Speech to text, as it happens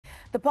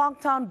The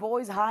Parktown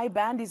Boys High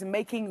Band is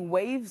making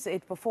waves.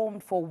 It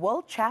performed for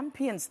world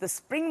champions, the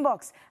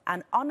Springboks,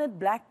 and honored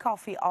Black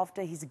Coffee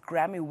after his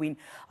Grammy win.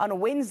 On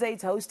Wednesday,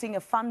 it's hosting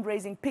a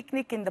fundraising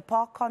picnic in the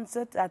park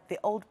concert at the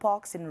Old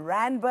Parks in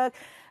Randburg.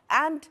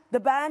 And the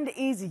band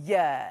is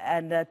here.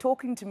 And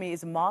talking to me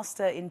is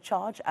Master in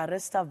Charge,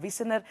 Arista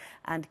Wiessener,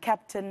 and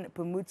Captain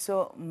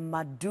Phumudzo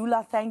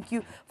Madula. Thank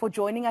you for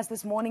joining us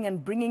this morning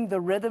and bringing the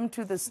rhythm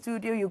to the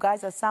studio. You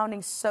guys are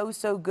sounding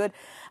so good.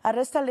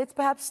 Arista, let's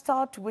perhaps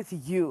start with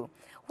you.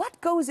 What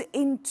goes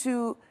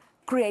into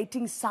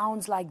creating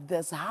sounds like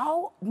this?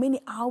 How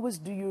many hours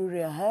do you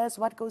rehearse?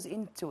 What goes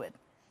into it?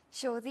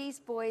 Sure, these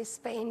boys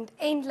spend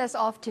endless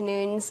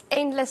afternoons,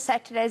 endless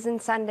Saturdays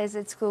and Sundays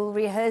at school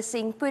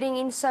rehearsing, putting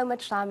in so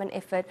much time and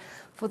effort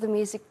for the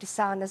music to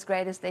sound as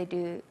great as they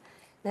do.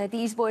 Now,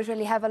 these boys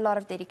really have a lot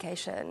of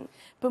dedication.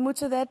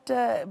 Phumudzo,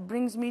 that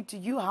brings me to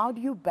you. How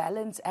do you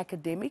balance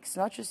academics,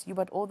 not just you,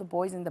 but all the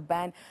boys in the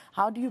band?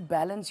 How do you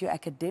balance your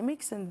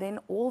academics and then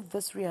all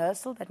this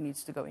rehearsal that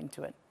needs to go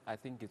into it? I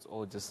think it's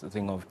all just a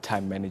thing of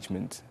time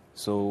management.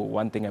 So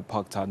one thing at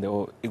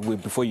Parktown,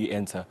 before you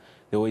enter,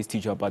 they always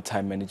teach you about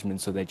time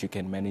management so that you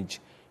can manage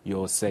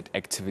your set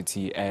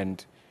activity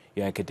and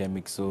your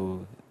academics,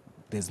 so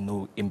there's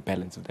no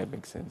imbalance, if that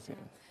makes sense.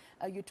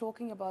 Yeah. You're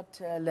talking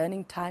about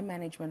learning time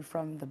management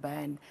from the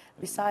band.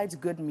 Besides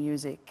good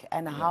music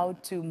and how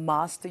to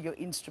master your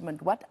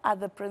instrument, what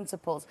other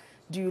principles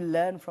do you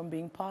learn from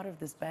being part of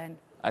this band?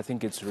 I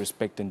think it's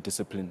respect and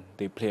discipline.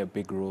 They play a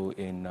big role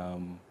in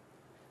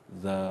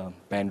the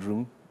band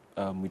room.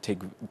 We take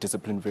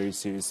discipline very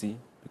seriously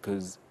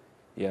because,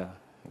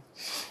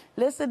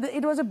 Listen,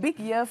 it was a big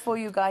year for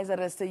you guys,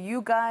 Arista.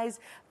 You guys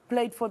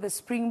played for the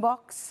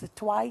Springboks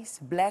twice,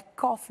 Black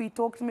Coffee.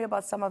 Talk to me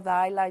about some of the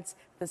highlights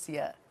this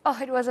year. Oh,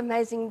 it was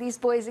amazing. These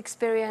boys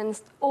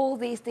experienced all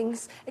these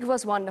things. It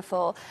was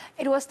wonderful.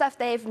 It was stuff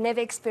they've never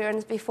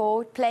experienced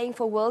before, playing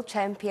for world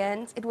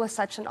champions. It was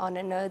such an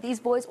honor. No, these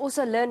boys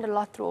also learned a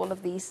lot through all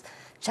of these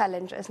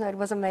challenges. No, it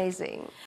was amazing.